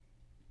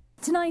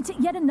Tonight,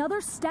 yet another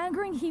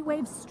staggering heat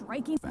wave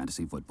striking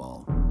fantasy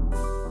football.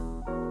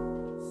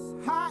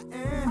 Hot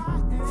and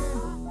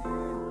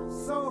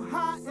so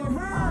hot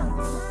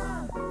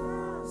and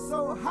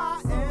so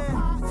hot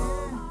and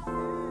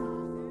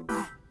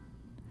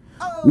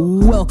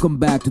Welcome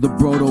back to the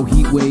Brodo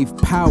Heatwave,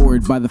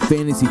 powered by the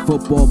Fantasy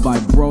Football by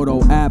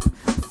Brodo app.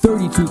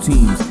 32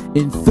 teams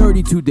in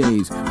 32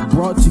 days,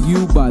 brought to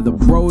you by the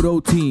Brodo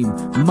team.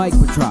 Mike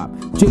Petrop,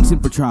 Jason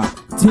Petrop,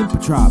 Tim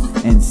Petrop,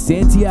 and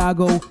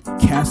Santiago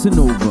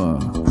Casanova.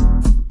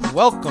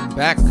 Welcome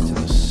back to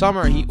the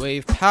Summer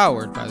Heatwave,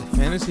 powered by the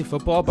Fantasy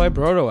Football by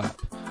Brodo app.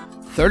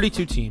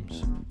 32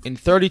 teams in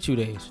 32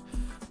 days,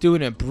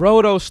 doing it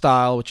Brodo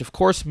style, which of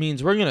course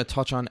means we're going to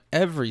touch on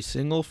every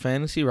single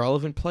fantasy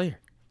relevant player.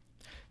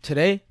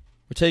 Today,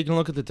 we're taking a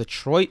look at the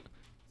Detroit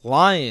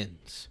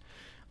Lions.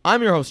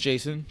 I'm your host,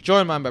 Jason,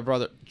 joined by my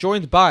brother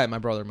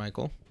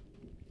Michael.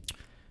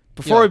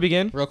 Before we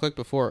begin, real quick,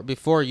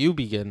 before you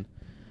begin,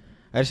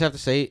 I just have to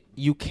say,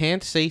 you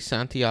can't say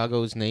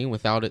Santiago's name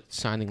without it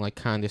sounding like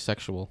kind of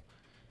sexual.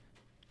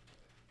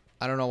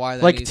 I don't know why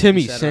that like needs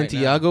Timmy, to be said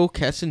Santiago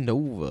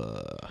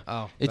Casanova.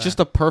 Oh, it's just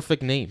a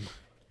perfect name.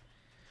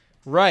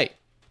 Right.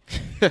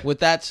 With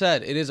that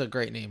said, it is a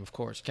great name, of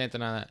course. Can't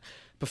deny that.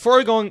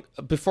 Before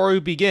we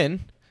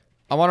begin,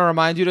 I want to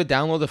remind you to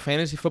download the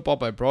Fantasy Football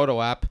by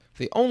Brodo app,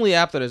 the only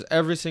app that has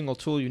every single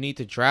tool you need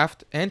to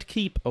draft and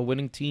keep a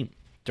winning team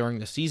during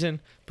the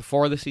season,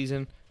 before the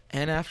season,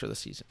 and after the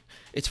season.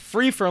 It's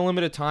free for a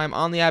limited time.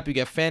 On the app, you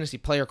get fantasy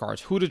player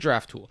cards, who to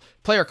draft tool,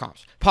 player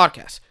comps,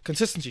 podcasts,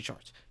 consistency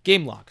charts,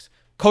 game logs,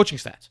 coaching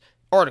stats,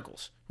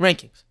 articles,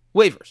 rankings,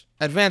 waivers,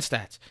 advanced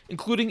stats,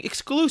 including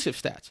exclusive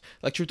stats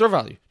like true throw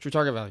value, true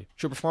target value,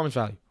 true performance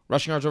value,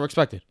 rushing yards over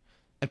expected,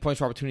 and points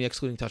per opportunity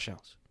excluding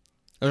touchdowns.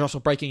 There's also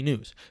breaking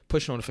news,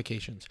 push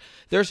notifications.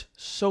 There's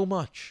so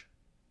much.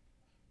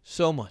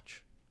 So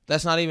much.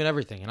 That's not even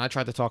everything, and I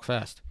tried to talk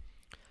fast.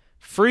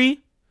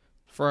 Free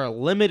for a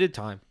limited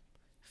time,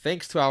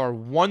 thanks to our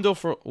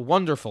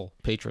wonderful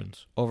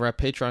patrons over at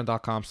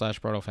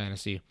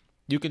patreon.com/BrodoFantasy.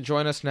 You can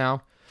join us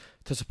now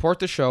to support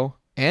the show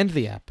and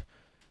the app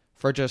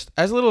for just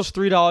as little as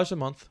 $3 a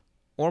month,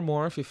 or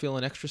more if you're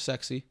feeling extra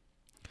sexy.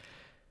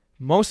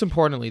 Most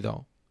importantly,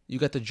 though, you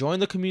get to join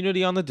the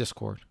community on the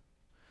Discord.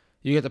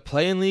 You get to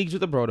play in leagues with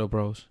the Brodo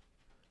Bros.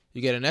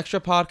 You get an extra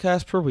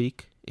podcast per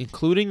week,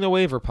 including the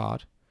waiver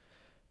pod,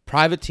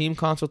 private team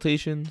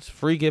consultations,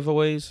 free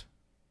giveaways,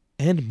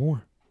 and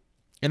more.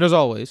 And as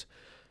always,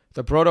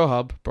 the Brodo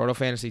Hub,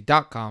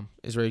 BrodoFantasy.com,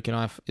 is where you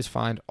can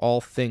find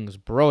all things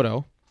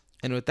Brodo.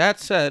 And with that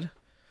said,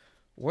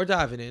 we're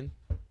diving in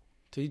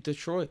to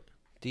Detroit.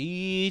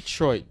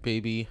 Detroit,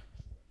 baby.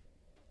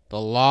 The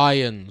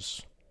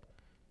Lions.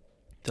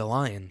 The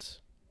Lions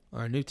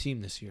are a new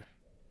team this year.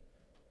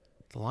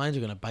 The Lions are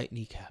going to bite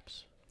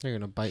kneecaps. They're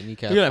going to bite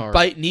kneecaps. They're going to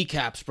bite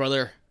kneecaps,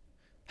 brother.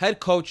 Head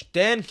coach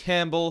Dan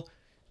Campbell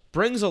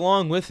brings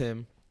along with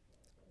him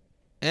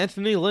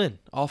Anthony Lynn,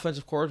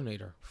 offensive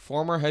coordinator,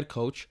 former head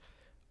coach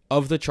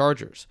of the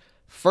Chargers.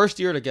 First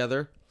year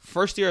together.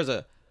 First year as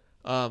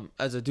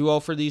a duo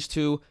for these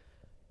two.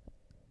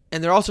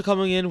 And they're also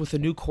coming in with a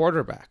new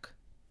quarterback.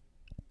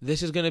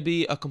 This is going to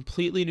be a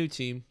completely new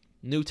team,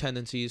 new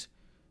tendencies,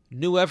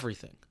 new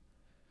everything.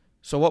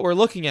 So what we're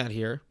looking at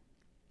here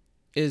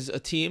is a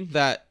team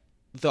that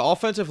the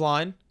offensive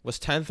line was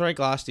 10th ranked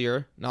last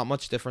year, not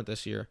much different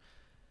this year.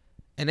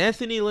 And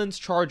Anthony Lynn's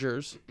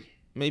Chargers,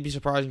 may be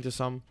surprising to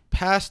some,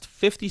 passed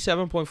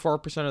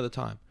 57.4% of the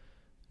time,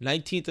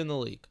 19th in the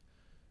league.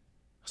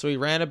 So he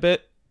ran a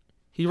bit,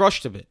 he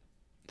rushed a bit.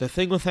 The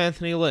thing with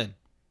Anthony Lynn,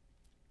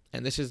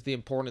 and this is the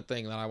important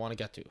thing that I want to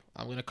get to.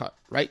 I'm going to cut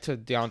right to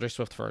DeAndre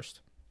Swift first.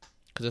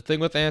 Because the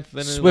thing with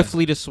Anthony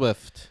Swiftly Lynn to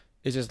Swift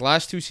is his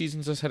last 2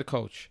 seasons as head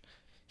coach,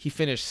 he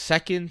finished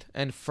second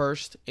and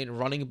first in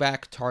running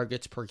back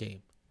targets per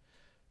game.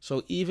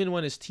 So even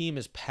when his team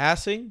is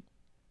passing,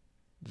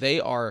 they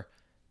are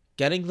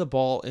getting the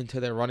ball into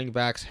their running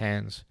backs'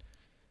 hands.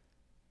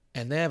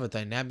 And they have a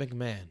dynamic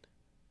man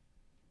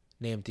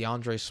named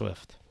DeAndre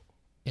Swift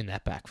in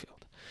that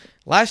backfield.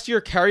 Last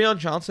year, Kerryon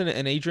Johnson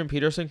and Adrian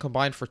Peterson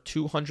combined for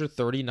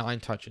 239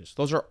 touches.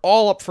 Those are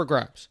all up for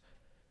grabs.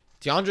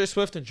 DeAndre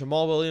Swift and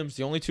Jamal Williams,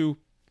 the only 2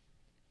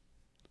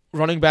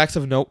 running backs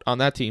of note on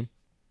that team.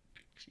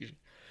 Excuse me.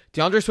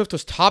 DeAndre Swift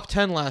was top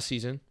 10 last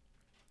season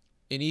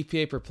in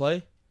EPA per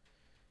play.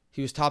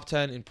 He was top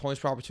 10 in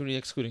points per opportunity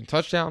excluding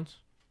touchdowns.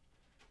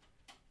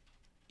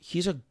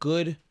 He's a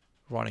good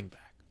running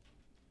back.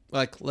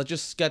 Let's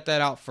just get that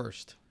out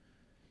first.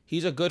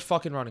 He's a good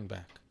fucking running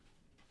back.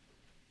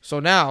 So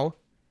now,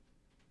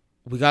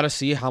 we got to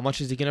see how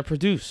much is he going to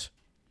produce.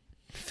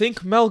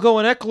 Think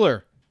Melgo and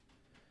Eckler.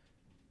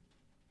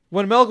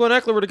 When Melgo and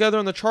Eckler were together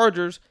on the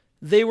Chargers,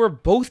 they were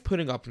both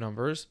putting up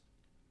numbers,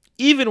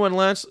 even when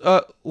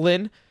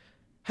Lynn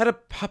had a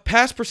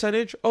pass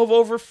percentage of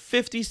over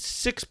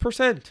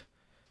 56%.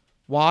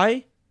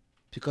 Why?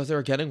 Because they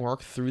were getting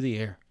work through the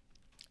air.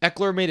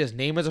 Eckler made his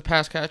name as a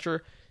pass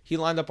catcher. He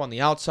lined up on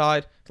the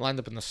outside, lined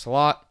up in the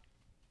slot.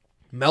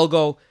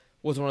 Melgo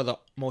was one of the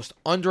most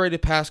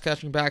underrated pass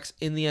catching backs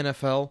in the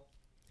NFL.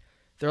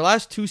 Their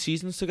last 2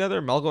 seasons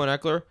together, Melgo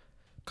and Eckler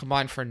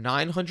combined for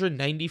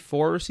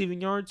 994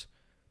 receiving yards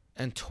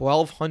and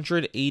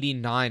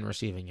 1,289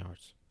 receiving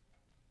yards.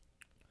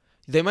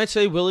 They might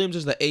say Williams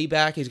is the A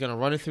back. He's going to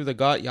run it through the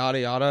gut, yada,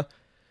 yada.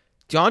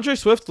 DeAndre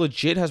Swift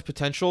legit has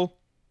potential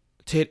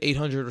to hit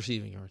 800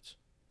 receiving yards.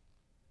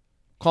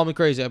 Call me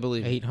crazy, I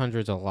believe.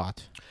 800's a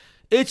lot.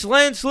 It's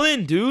Lance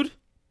Lynn, dude.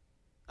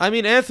 I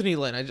mean, Anthony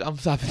Lynn. I'm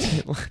stopping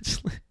saying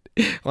Lance Lynn.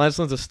 Lance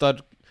Lynn's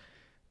a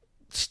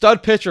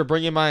stud pitcher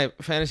bringing my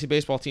fantasy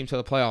baseball team to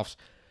the playoffs.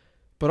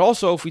 But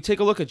also, if we take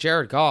a look at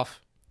Jared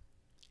Goff,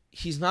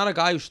 he's not a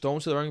guy who's thrown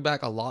to the running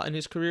back a lot in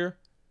his career,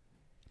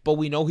 but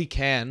we know he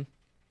can.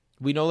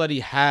 We know that he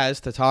has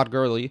to Todd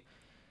Gurley.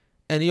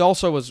 And he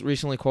also was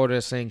recently quoted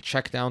as saying,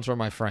 check downs are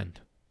my friend.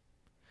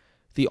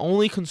 The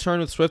only concern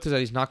with Swift is that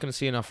he's not going to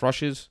see enough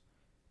rushes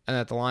and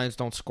that the Lions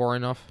don't score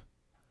enough.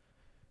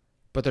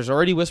 But there's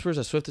already whispers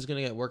that Swift is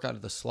going to get work out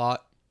of the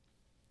slot.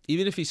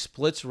 Even if he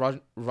splits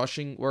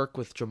rushing work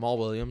with Jamal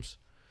Williams,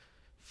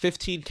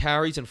 15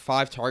 carries and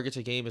 5 targets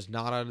a game is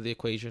not out of the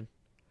equation.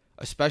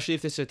 Especially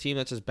if this is a team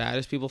that's as bad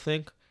as people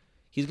think.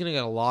 He's going to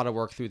get a lot of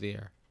work through the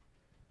air.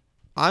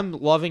 I'm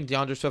loving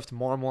DeAndre Swift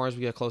more and more as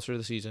we get closer to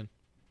the season.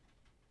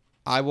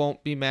 I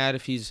won't be mad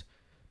if he's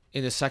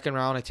in the second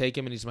round. I take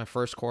him and he's my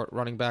first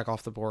running back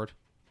off the board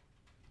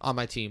on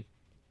my team.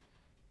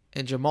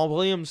 And Jamal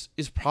Williams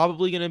is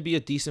probably going to be a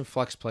decent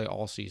flex play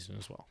all season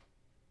as well,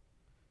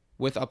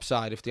 with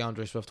upside if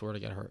DeAndre Swift were to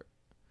get hurt.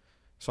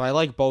 So I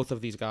like both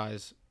of these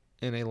guys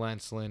in a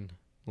Lance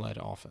Lynn-led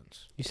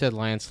offense. You said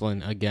Lance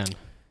Lynn again.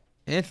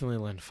 Anthony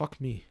Lynn,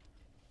 fuck me.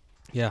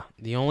 Yeah,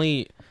 the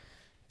only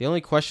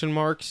question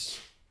marks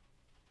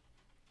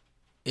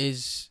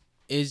is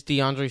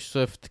DeAndre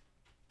Swift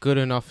good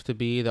enough to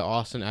be the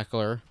Austin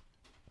Eckler?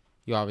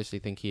 You obviously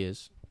think he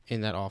is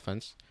in that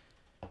offense.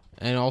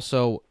 And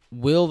also,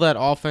 will that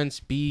offense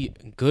be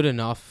good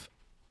enough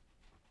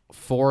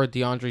for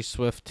DeAndre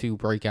Swift to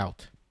break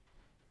out?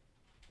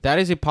 That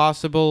is a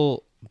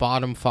possible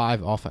bottom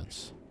 5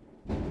 offense.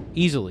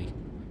 Easily.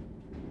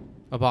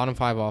 A bottom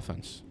 5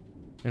 offense,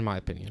 in my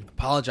opinion.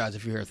 Apologize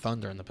if you hear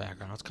thunder in the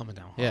background. It's coming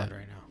down hard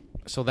right now.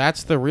 So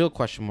that's the real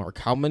question mark.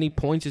 How many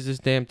points is this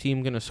damn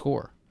team going to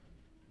score?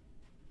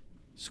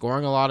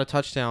 Scoring a lot of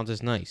touchdowns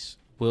is nice.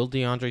 Will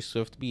DeAndre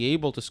Swift be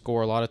able to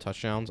score a lot of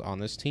touchdowns on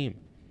this team?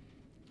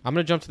 I'm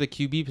going to jump to the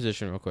QB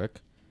position real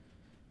quick.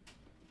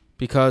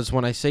 Because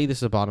when I say this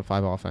is a bottom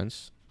 5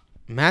 offense,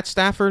 Matt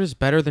Stafford is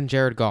better than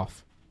Jared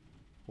Goff.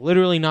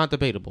 Literally not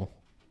debatable.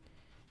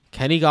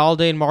 Kenny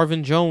Galladay and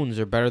Marvin Jones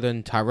are better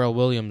than Tyrell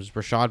Williams,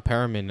 Rashad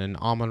Perriman, and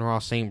Amon-Ra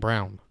St.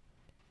 Brown.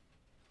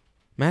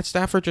 Matt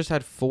Stafford just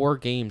had 4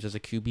 games as a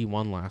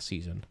QB1 last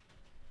season.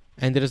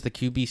 Ended as the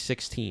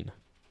QB16.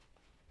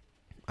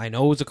 I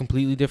know it was a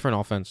completely different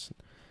offense.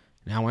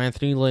 Now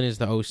Anthony Lynn is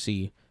the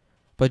OC.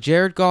 But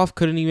Jared Goff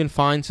couldn't even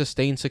find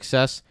sustained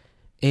success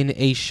in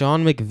a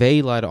Sean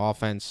McVay-led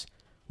offense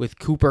with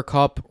Cooper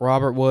Kupp,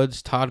 Robert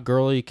Woods, Todd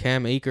Gurley,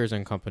 Cam Akers,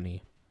 and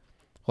company.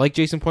 Like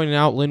Jason pointed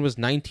out, Lynn was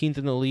 19th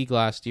in the league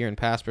last year in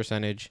pass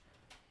percentage,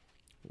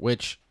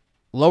 which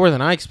lower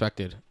than I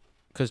expected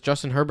because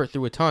Justin Herbert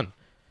threw a ton.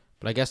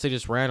 But I guess they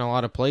just ran a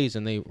lot of plays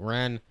and they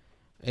ran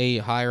a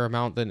higher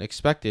amount than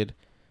expected.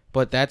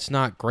 But that's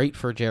not great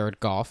for Jared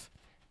Goff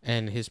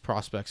and his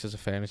prospects as a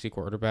fantasy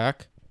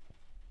quarterback.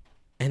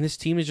 And this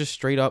team is just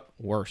straight up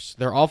worse.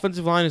 Their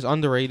offensive line is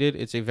underrated.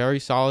 It's a very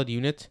solid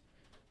unit.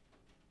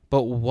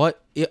 But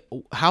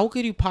how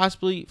could you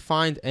possibly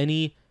find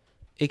any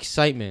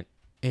excitement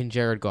in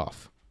Jared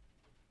Goff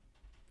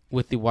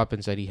with the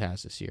weapons that he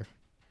has this year?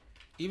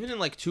 Even in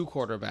like 2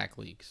 quarterback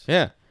leagues.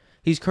 Yeah.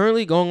 He's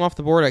currently going off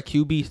the board at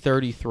QB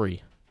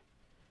 33.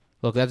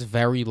 Look, that's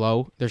very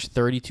low. There's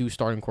 32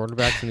 starting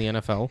quarterbacks in the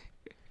NFL.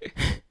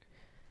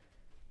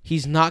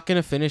 He's not going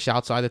to finish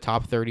outside the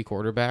top 30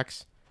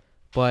 quarterbacks,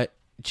 but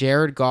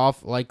Jared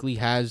Goff likely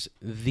has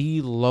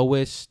the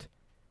lowest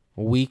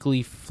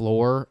weekly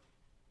floor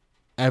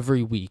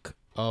every week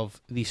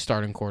of the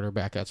starting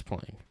quarterback that's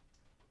playing.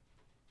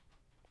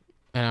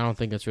 And I don't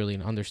think that's really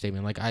an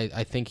understatement. Like,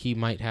 I think he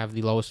might have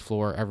the lowest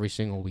floor every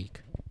single week.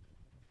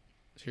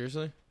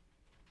 Seriously?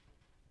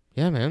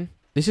 Yeah, man.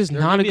 This is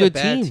They're not a gonna be good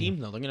bad team.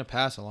 though. They're going to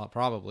pass a lot,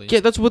 probably. Yeah,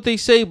 that's what they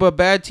say, but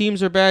bad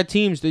teams are bad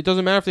teams. It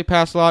doesn't matter if they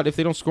pass a lot if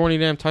they don't score any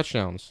damn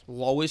touchdowns.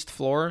 Lowest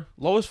floor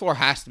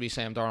has to be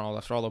Sam Darnold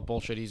after all the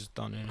bullshit he's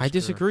done. In his I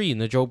disagree. In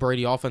the Joe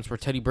Brady offense where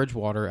Teddy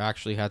Bridgewater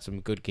actually had some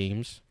good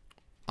games.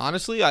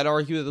 Honestly, I'd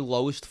argue that the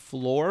lowest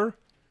floor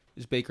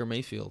is Baker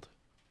Mayfield.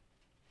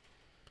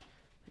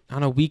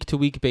 On a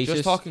week-to-week basis.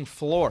 Just talking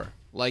floor.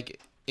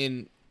 Like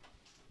in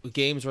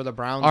games where the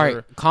Browns all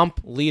right, are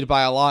lead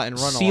by a lot and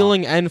run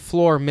ceiling a lot. and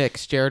floor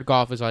mix, Jared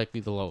Goff is likely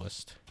the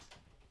lowest.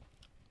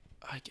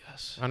 I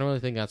guess. I don't really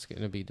think that's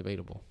going to be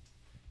debatable.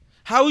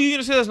 How are you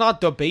going to say that's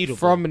not debatable?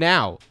 From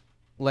now.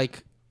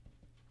 Like,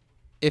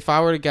 if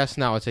I were to guess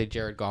now, I'd say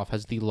Jared Goff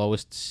has the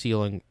lowest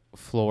ceiling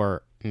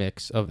floor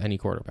mix of any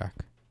quarterback.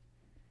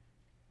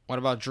 What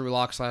about Drew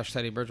Lock /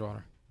 Teddy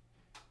Bridgewater?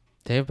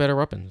 They have better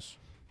weapons.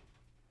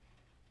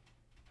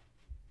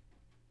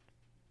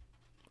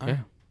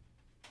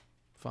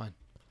 Fine.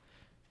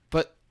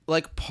 But,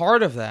 like,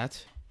 part of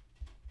that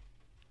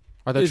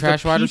Are they is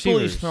trash the wide people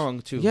receivers? he's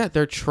throwing to. Yeah,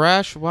 they're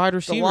trash wide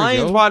receivers. The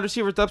Lions yo. wide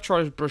receiver depth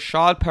chart is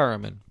Brashad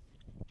Perriman,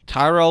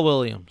 Tyrell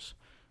Williams,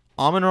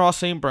 Amon-Ra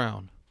St.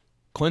 Brown,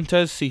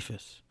 Quintez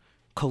Cephas,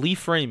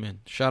 Khalif Raymond,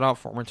 shout out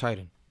former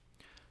Titan,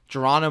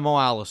 Geronimo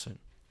Allison.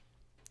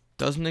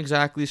 Doesn't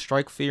exactly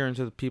strike fear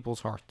into the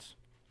people's hearts.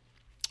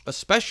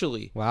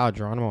 Especially, Wow,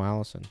 Geronimo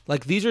Allison.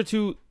 like, these are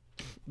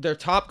their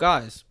top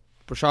guys,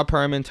 Brashad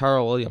Perriman,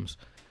 Tyrell Williams.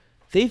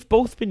 They've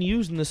both been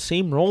used in the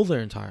same role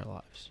their entire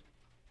lives.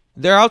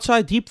 They're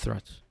outside deep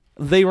threats.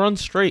 They run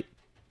straight.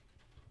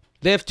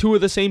 They have two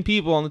of the same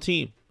people on the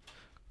team.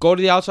 Go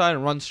to the outside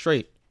and run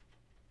straight.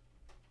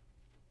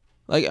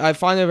 Like, I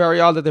find it very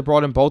odd that they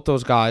brought in both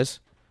those guys.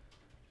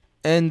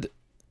 And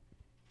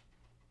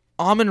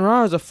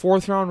Amon-Ra is a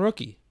 4th-round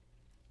rookie.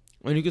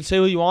 And you can say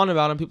what you want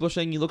about him. People are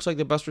saying he looks like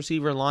the best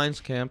receiver in Lions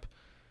camp.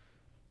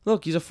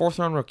 Look, he's a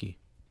 4th-round rookie.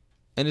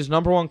 And his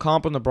number one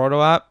comp on the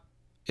Brodo app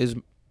is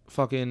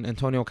fucking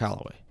Antonio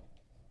Callaway.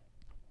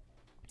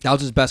 That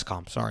was his best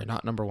comp. Sorry,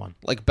 not number one.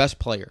 Like, best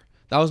player.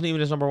 That wasn't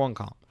even his number one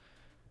comp.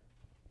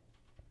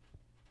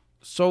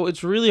 So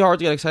it's really hard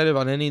to get excited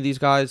about any of these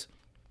guys.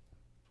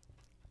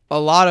 A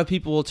lot of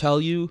people will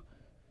tell you,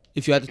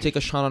 if you had to take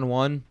a shot on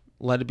one,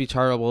 let it be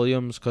Tyrell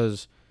Williams,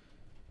 because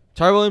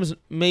Tyrell Williams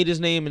made his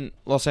name in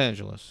Los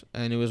Angeles.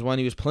 And it was when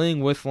he was playing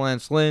with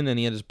Lance Lynn, and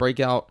he had his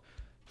breakout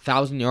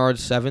 1,000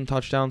 yards, 7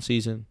 touchdown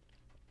season.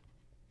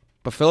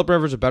 But Phillip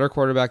Rivers is a better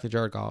quarterback than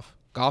Jared Goff.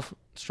 Goff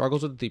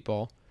struggles with the deep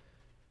ball.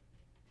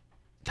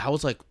 That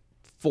was like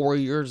 4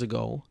 years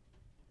ago.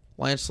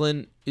 Lance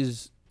Lynn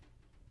is...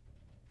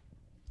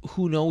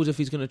 Who knows if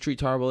he's going to treat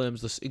Tyrell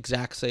Williams the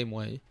exact same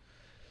way.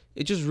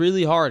 It's just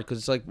really hard because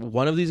it's like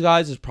one of these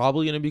guys is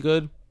probably going to be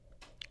good.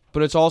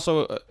 But it's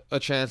also a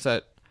chance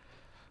that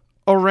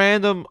a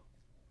random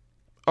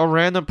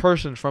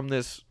person from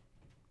this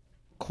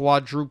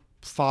quadruple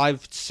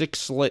 5-6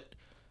 slit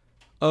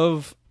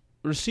of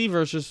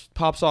receivers just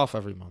pops off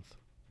every month,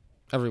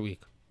 every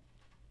week.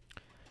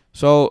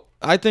 So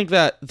I think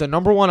that the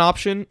number one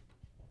option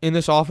in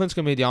this offense is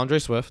going to be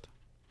DeAndre Swift.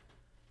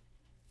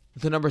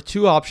 The number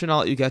 2 option I'll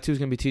let you get to is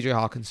going to be TJ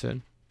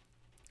Hawkinson.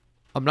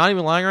 I'm not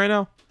even lying right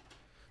now.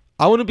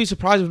 I wouldn't be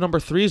surprised if number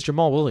 3 is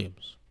Jamal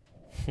Williams.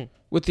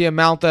 With the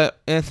amount that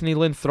Anthony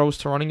Lynn throws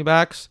to running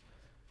backs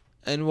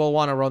and will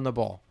want to run the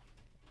ball.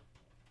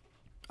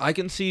 I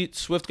can see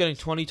Swift getting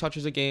 20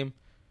 touches a game,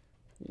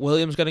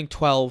 Williams getting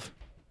 12,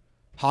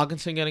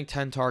 Hawkinson getting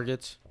 10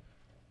 targets,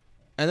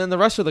 and then the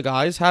rest of the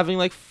guys having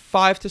like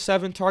 5 to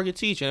 7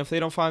 targets each, and if they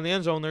don't find the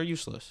end zone, they're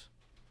useless.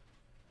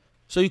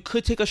 So you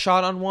could take a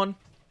shot on one.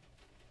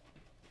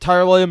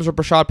 Tyrell Williams or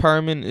Brashad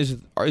Perriman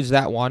is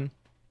that one.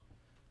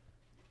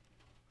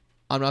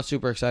 I'm not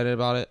super excited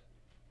about it.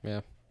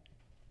 Yeah.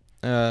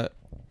 But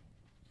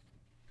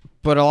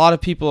a lot of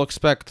people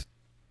expect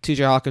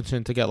TJ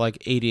Hawkinson to get like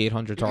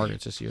 8,800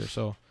 targets this year.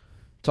 So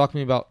talk to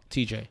me about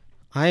TJ.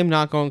 I am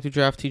not going to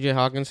draft TJ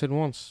Hawkinson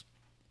once.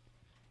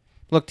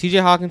 Look,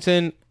 TJ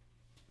Hawkinson,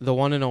 the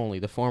one and only,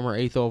 the former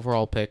 8th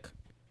overall pick.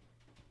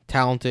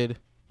 Talented,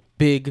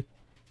 big,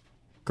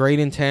 great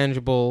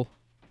intangible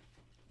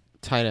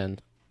tight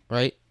end,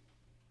 right?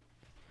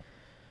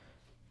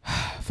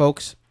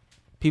 Folks,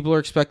 people are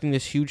expecting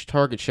this huge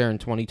target share in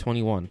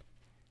 2021.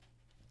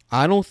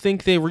 I don't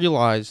think they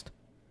realized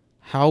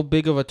how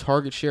big of a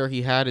target share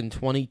he had in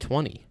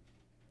 2020.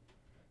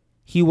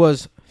 He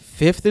was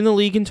 5th in the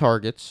league in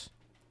targets,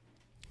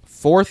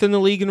 4th in the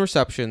league in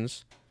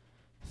receptions,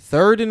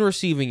 3rd in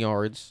receiving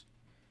yards,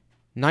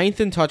 9th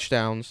in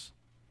touchdowns,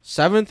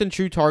 7th in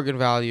true target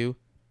value,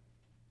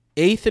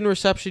 8th in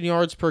reception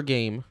yards per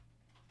game,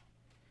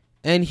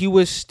 and he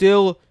was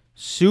still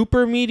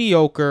super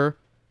mediocre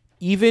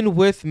even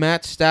with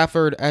Matt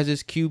Stafford as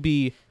his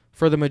QB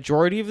for the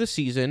majority of the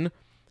season,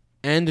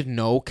 and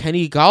no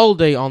Kenny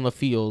Galladay on the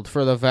field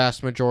for the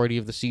vast majority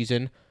of the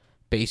season,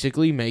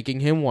 basically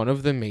making him one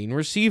of the main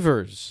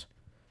receivers.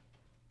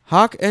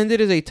 Hawk ended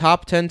as a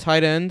top 10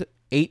 tight end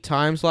 8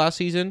 times last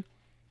season,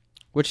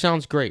 which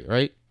sounds great,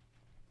 right?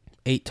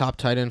 8 top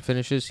tight end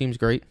finishes seems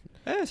great.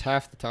 That's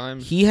half the time.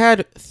 He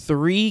had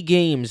 3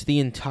 games the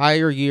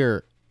entire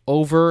year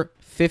over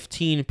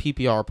 15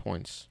 PPR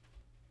points.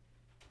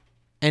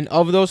 And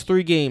of those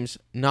 3 games,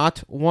 not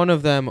one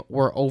of them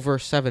were over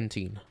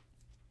 17.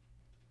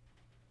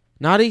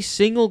 Not a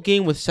single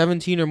game with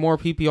 17 or more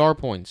PPR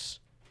points.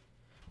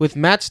 With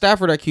Matt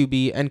Stafford at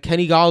QB and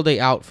Kenny Galladay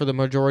out for the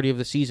majority of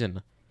the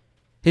season.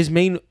 His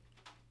main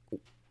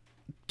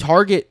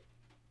target,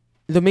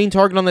 the main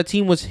target on the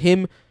team was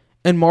him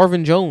and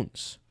Marvin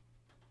Jones.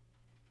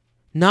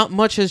 Not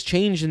much has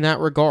changed in that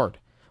regard.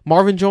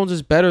 Marvin Jones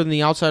is better than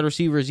the outside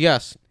receivers,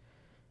 yes.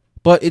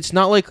 But it's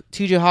not like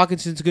TJ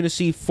Hawkinson's going to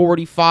see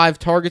 45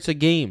 targets a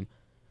game.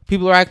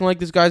 People are acting like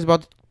this guy's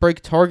about to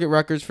break target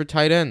records for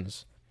tight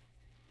ends.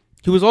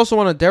 He was also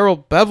on a Darrell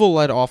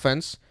Bevel-led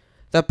offense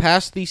that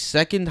passed the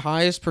 2nd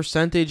highest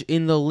percentage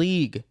in the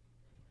league.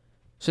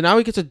 So now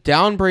he gets a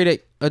downgrade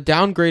at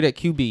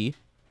QB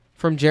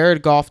from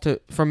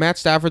Matt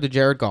Stafford to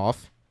Jared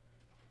Goff.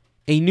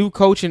 a new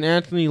coach in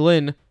Anthony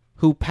Lynn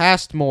who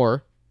passed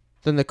more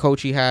than the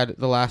coach he had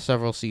the last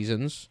several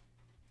seasons.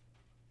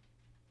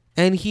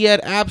 And he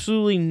had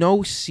absolutely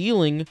no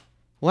ceiling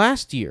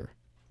last year.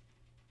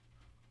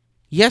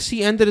 Yes,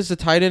 he ended as a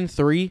tight end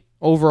 3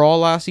 overall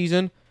last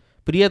season,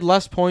 but he had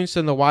less points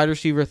than the wide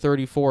receiver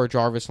 34,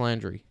 Jarvis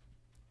Landry.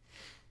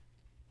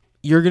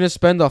 You're going to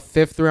spend a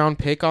 5th-round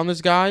pick on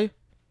this guy?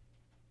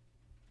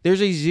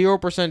 There's a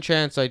 0%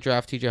 chance I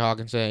draft TJ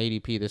Hawkinson at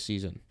ADP this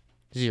season.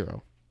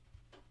 0.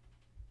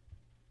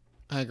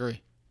 I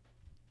agree.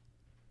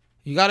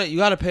 You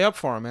gotta pay up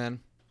for him,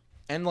 man.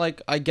 And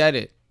like, I get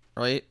it,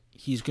 right?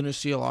 He's gonna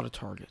see a lot of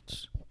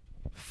targets.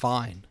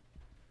 Fine.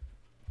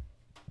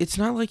 It's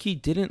not like he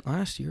didn't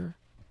last year.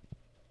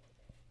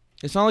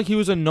 It's not like he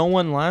was a no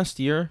one last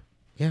year.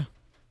 Yeah.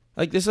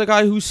 Like, this is a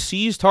guy who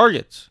sees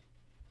targets.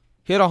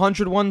 He had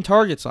 101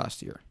 targets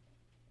last year.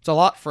 It's a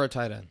lot for a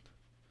tight end.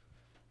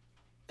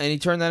 And he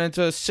turned that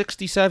into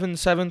 67,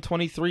 7,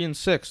 23, and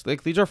 6.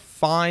 Like, these are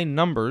fine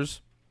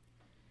numbers.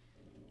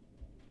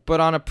 But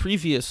on a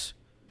previous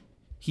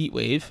heat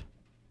wave,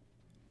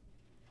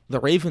 the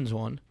Ravens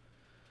one,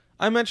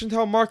 I mentioned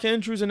how Mark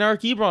Andrews and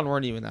Eric Ebron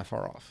weren't even that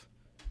far off.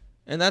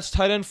 And that's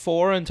tight end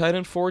 4 and tight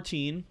end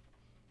 14.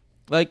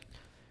 Like,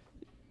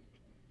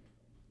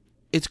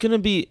 it's going to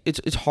be,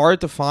 it's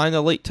hard to find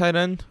a late tight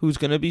end who's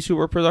going to be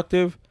super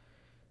productive.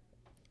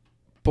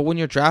 But when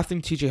you're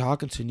drafting TJ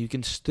Hawkinson, you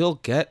can still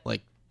get,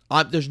 like,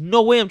 there's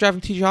no way I'm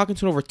drafting TJ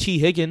Hawkinson over T.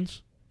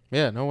 Higgins.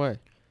 Yeah, no way.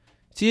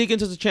 T.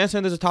 Higgins has a chance to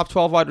end as a top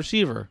 12 wide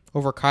receiver.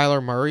 Over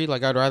Kyler Murray,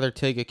 like, I'd rather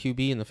take a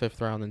QB in the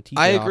 5th round than TJ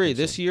I agree. Hawkinson.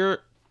 This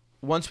year,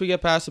 once we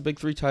get past the big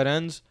 3 tight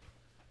ends,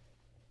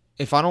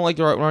 if I don't like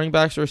the running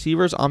backs or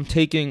receivers, I'm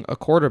taking a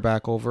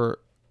quarterback over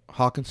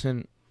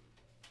Hawkinson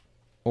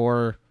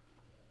or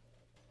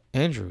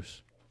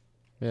Andrews.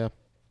 Yeah.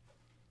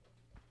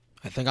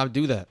 I think I'd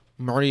do that.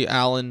 Murray,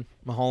 Allen,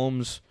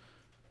 Mahomes,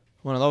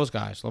 one of those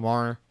guys.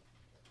 Lamar.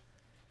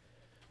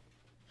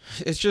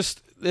 It's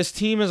just, this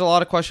team has a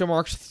lot of question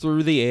marks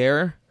through the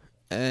air,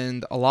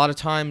 and a lot of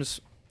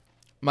times,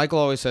 Michael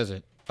always says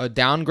it, a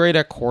downgrade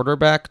at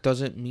quarterback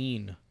doesn't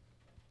mean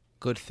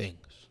good things.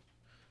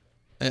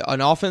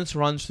 An offense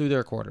runs through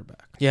their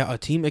quarterback. Yeah, a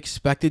team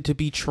expected to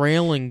be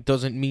trailing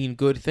doesn't mean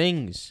good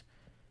things.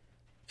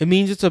 It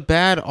means it's a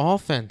bad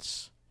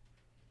offense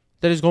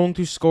that is going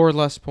to score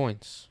less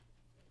points.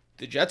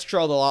 The Jets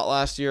trailed a lot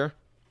last year.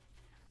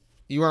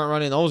 You weren't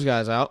running those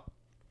guys out.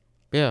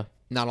 Yeah.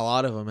 Not a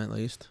lot of them, at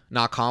least.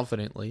 Not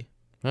confidently.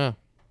 Yeah.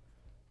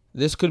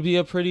 This could be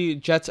a pretty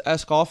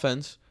Jets-esque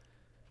offense.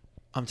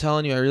 I'm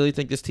telling you, I really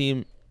think this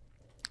team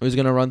is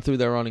going to run through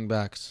their running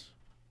backs.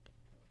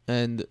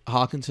 And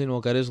Hawkinson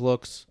will get his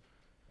looks.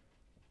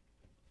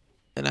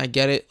 And I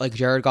get it. Like,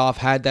 Jared Goff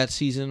had that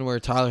season where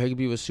Tyler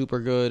Higbee was super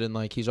good. And,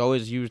 like, he's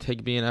always used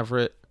Higbee and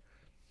Everett.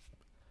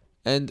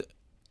 And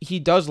he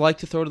does like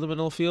to throw to the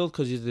middle of the field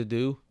because he's the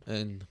do.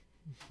 And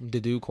the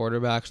do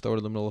quarterbacks throw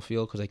to the middle of the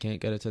field because they can't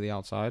get it to the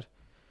outside.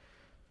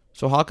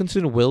 So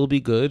Hawkinson will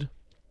be good.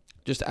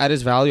 Just at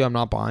his value, I'm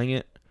not buying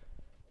it.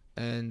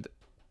 And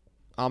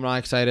I'm not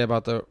excited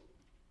about the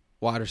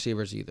wide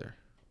receivers either.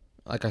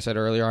 Like I said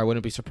earlier, I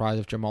wouldn't be surprised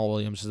if Jamal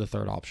Williams is the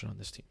 3rd option on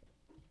this team.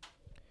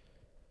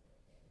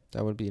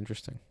 That would be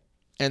interesting.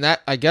 And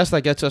that, I guess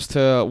that gets us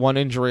to one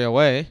injury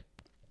away.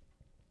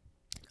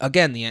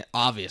 Again, the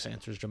obvious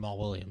answer is Jamal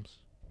Williams.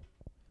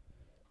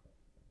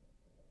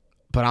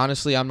 But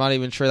honestly, I'm not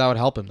even sure that would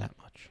help him that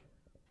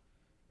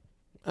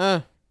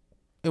much.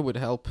 It would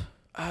help.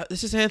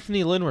 This is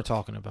Anthony Lynn we're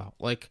talking about.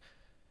 Like,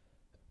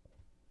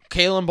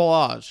 Kalen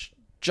Ballage,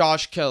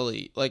 Josh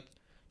Kelly, like,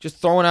 just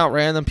throwing out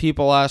random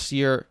people last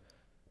year.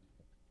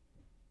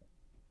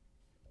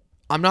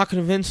 I'm not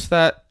convinced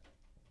that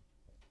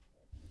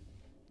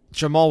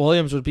Jamal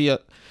Williams would be a...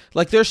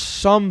 Like, there's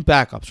some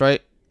backups,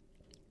 right?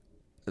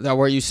 That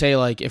where you say,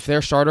 like, if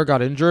their starter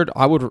got injured,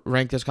 I would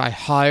rank this guy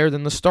higher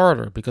than the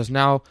starter because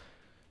now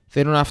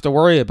they don't have to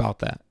worry about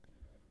that.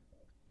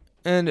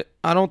 And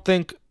I don't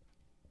think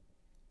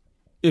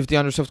if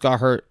DeAndre Swift got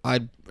hurt,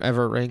 I'd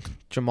ever rank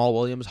Jamal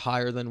Williams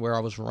higher than where I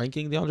was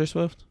ranking DeAndre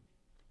Swift.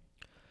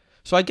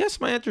 So I guess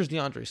my answer is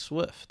DeAndre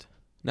Swift,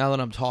 now that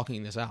I'm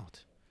talking this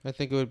out. I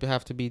think it would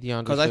have to be DeAndre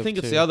Swift, Because I think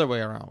it's the other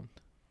way around.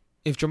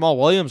 If Jamal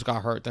Williams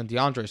got hurt, then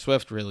DeAndre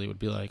Swift really would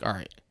be like, all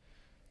right,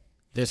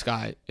 this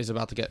guy is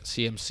about to get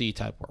CMC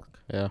type work.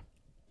 Yeah.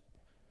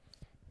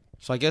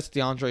 So I guess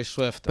DeAndre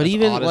Swift, But as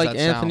even odd as like that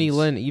Anthony sounds,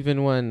 Lynn,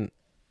 even when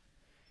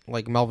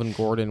like Melvin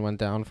Gordon went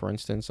down, for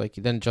instance, like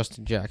then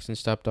Justin Jackson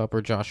stepped up,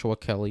 or Joshua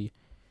Kelly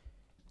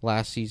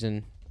last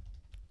season.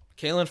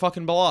 Kalen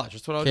fucking Ballage,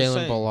 that's what I was just Kalen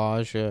saying.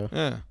 Ballage, yeah.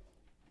 Yeah.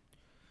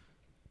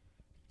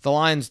 The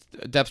Lions'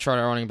 depth chart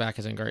at running back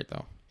isn't great,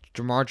 though.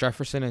 Jamar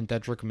Jefferson and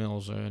Dedrick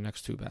Mills are the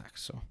next 2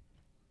 backs, so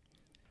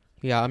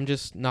Yeah, I'm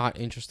just not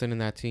interested in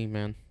that team,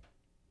 man.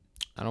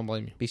 I don't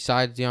blame you.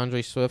 Besides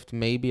DeAndre Swift,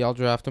 maybe I'll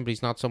draft him, but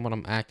he's not someone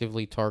I'm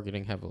actively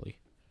targeting heavily.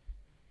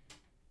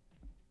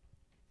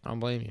 I don't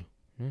blame you.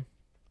 Hmm.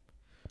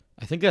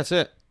 I think that's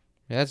it.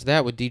 Yeah, that's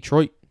that with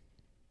Detroit.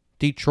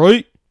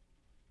 Detroit.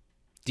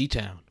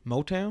 D-Town.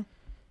 Motown?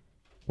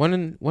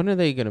 When are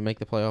they gonna make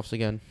the playoffs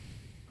again?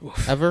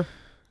 Ever?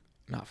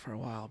 Not for a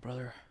while,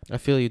 brother. I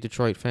feel you,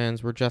 Detroit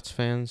fans. We're Jets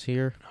fans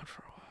here. Not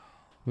for a while.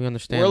 We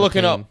understand. We're the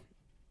looking pain. up.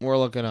 We're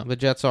looking up. The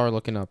Jets are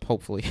looking up.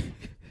 Hopefully.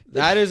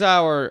 That is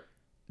our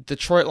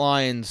Detroit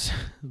Lions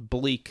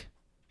bleak,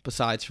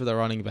 besides for the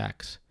running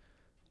backs.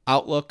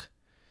 Outlook.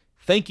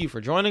 Thank you for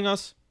joining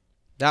us.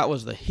 That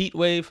was the Heat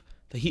Wave.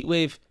 The Heat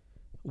Wave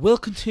will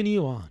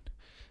continue on.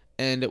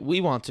 And we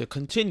want to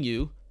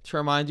continue to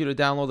remind you to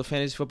download the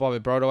Fantasy Football by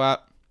Brodo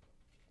app.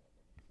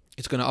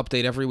 It's going to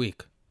update every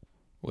week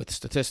with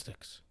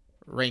statistics,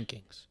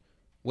 rankings,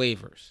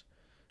 waivers.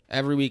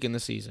 Every week in the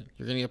season,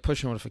 you're going to get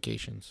push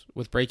notifications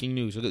with breaking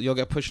news. You'll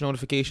get push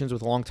notifications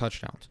with long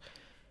touchdowns.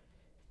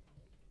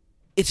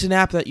 It's an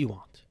app that you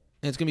want.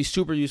 And it's going to be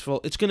super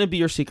useful. It's going to be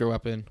your secret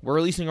weapon. We're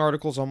releasing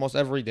articles almost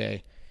every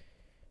day.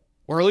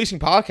 We're releasing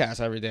podcasts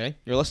every day.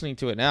 You're listening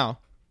to it now.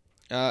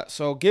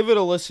 So give it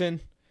a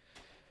listen.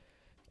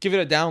 Give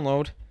it a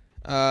download.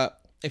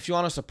 If you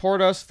want to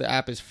support us, the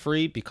app is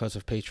free because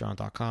of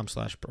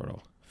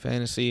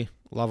patreon.com/BrotoFantasy.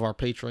 Love our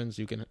patrons.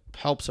 You can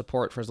help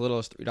support for as little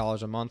as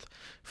 $3 a month.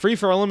 Free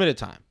for a limited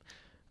time.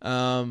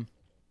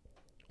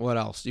 What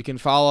else? You can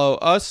follow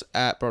us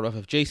at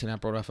BrotoFF Jason,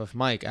 at BrotoFF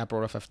Mike, at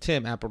BrotoFF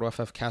Tim, at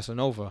BrotoFF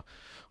Casanova,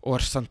 or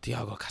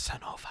Santiago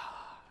Casanova,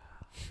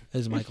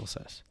 as Michael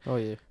says. Oh,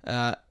 yeah.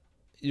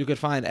 You can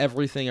find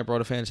everything at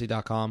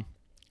BrotoFantasy.com.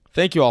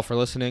 Thank you all for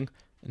listening.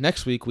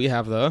 Next week, we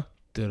have the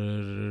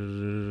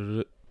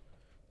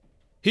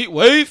Heat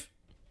Wave.